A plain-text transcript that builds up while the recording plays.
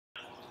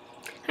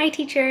Hi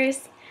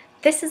teachers!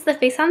 This is The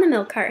Face on the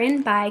Milk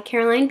Carton by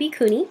Caroline B.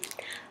 Cooney.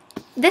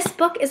 This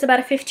book is about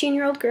a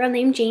 15-year-old girl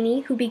named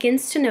Janie who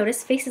begins to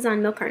notice faces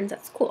on milk cartons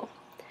at school.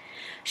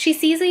 She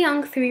sees a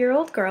young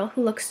 3-year-old girl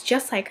who looks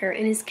just like her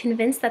and is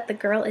convinced that the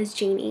girl is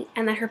Janie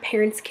and that her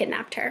parents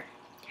kidnapped her.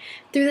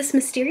 Through this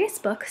mysterious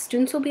book,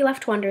 students will be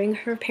left wondering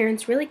if her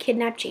parents really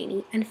kidnapped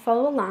Janie and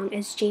follow along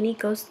as Janie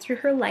goes through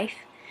her life,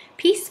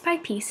 piece by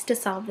piece, to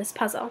solve this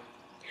puzzle.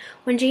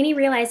 When Janie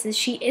realizes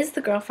she is the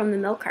girl from the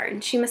milk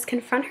carton, she must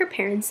confront her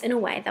parents in a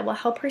way that will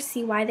help her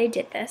see why they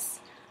did this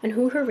and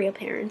who her real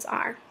parents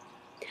are.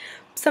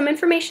 Some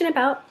information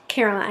about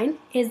Caroline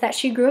is that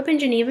she grew up in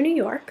Geneva, New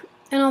York,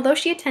 and although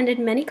she attended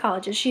many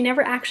colleges, she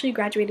never actually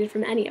graduated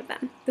from any of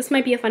them. This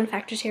might be a fun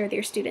fact to share with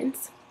your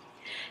students.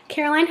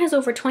 Caroline has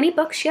over 20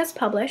 books she has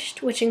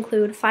published, which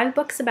include 5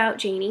 books about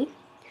Janie,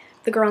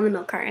 the girl in the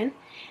milk carton,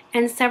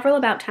 and several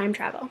about time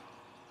travel.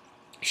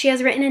 She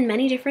has written in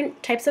many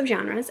different types of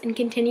genres and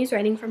continues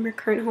writing from her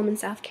current home in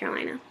South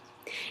Carolina.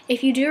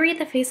 If you do read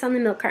The Face on the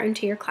Milk Carton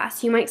to your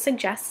class, you might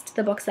suggest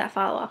the books that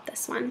follow up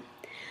this one.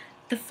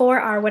 The 4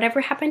 are Whatever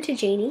Happened to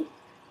Janie,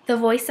 The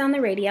Voice on the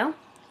Radio,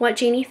 What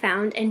Janie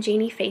Found, and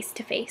Janie Face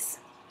to Face.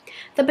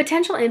 The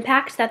potential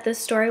impact that this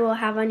story will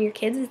have on your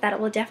kids is that it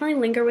will definitely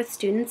linger with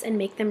students and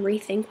make them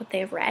rethink what they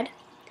have read.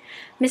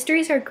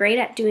 Mysteries are great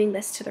at doing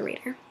this to the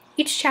reader.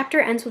 Each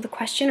chapter ends with a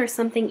question or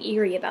something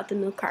eerie about the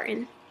milk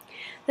carton.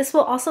 This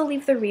will also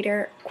leave the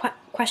reader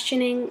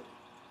questioning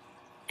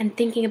and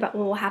thinking about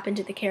what will happen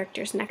to the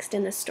characters next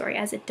in this story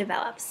as it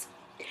develops.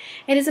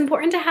 It is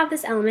important to have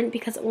this element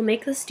because it will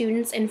make the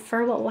students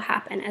infer what will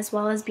happen as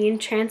well as be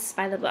entranced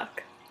by the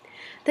book.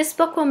 This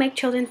book will make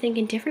children think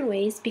in different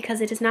ways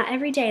because it is not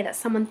every day that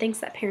someone thinks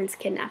that parents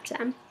kidnapped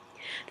them.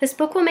 This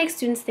book will make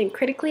students think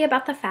critically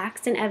about the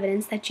facts and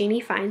evidence that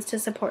Janie finds to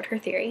support her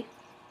theory.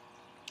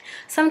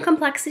 Some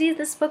complexity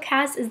this book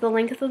has is the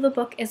length of the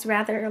book is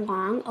rather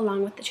long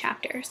along with the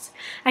chapters.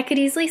 I could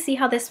easily see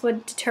how this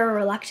would deter a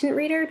reluctant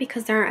reader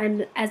because there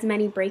aren't as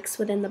many breaks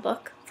within the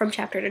book from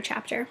chapter to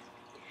chapter.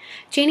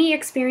 Janie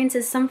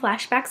experiences some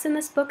flashbacks in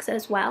this book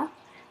as well.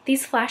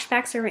 These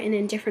flashbacks are written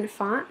in different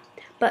font,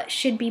 but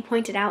should be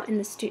pointed out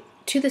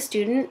to the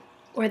student,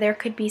 or there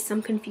could be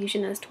some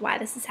confusion as to why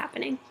this is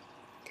happening.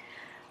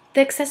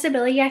 The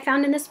accessibility I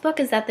found in this book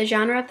is that the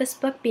genre of this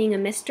book, being a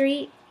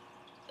mystery,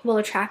 will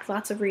attract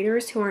lots of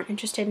readers who aren't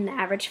interested in the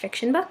average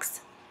fiction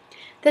books.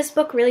 This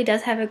book really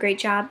does have a great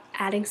job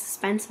adding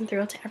suspense and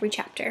thrill to every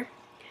chapter.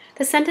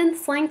 The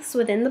sentence lengths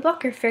within the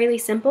book are fairly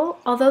simple.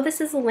 Although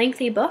this is a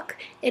lengthy book,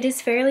 it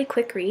is fairly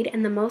quick read,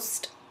 and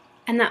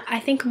I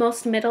think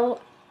most middle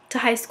to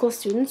high school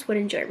students would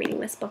enjoy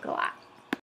reading this book a lot.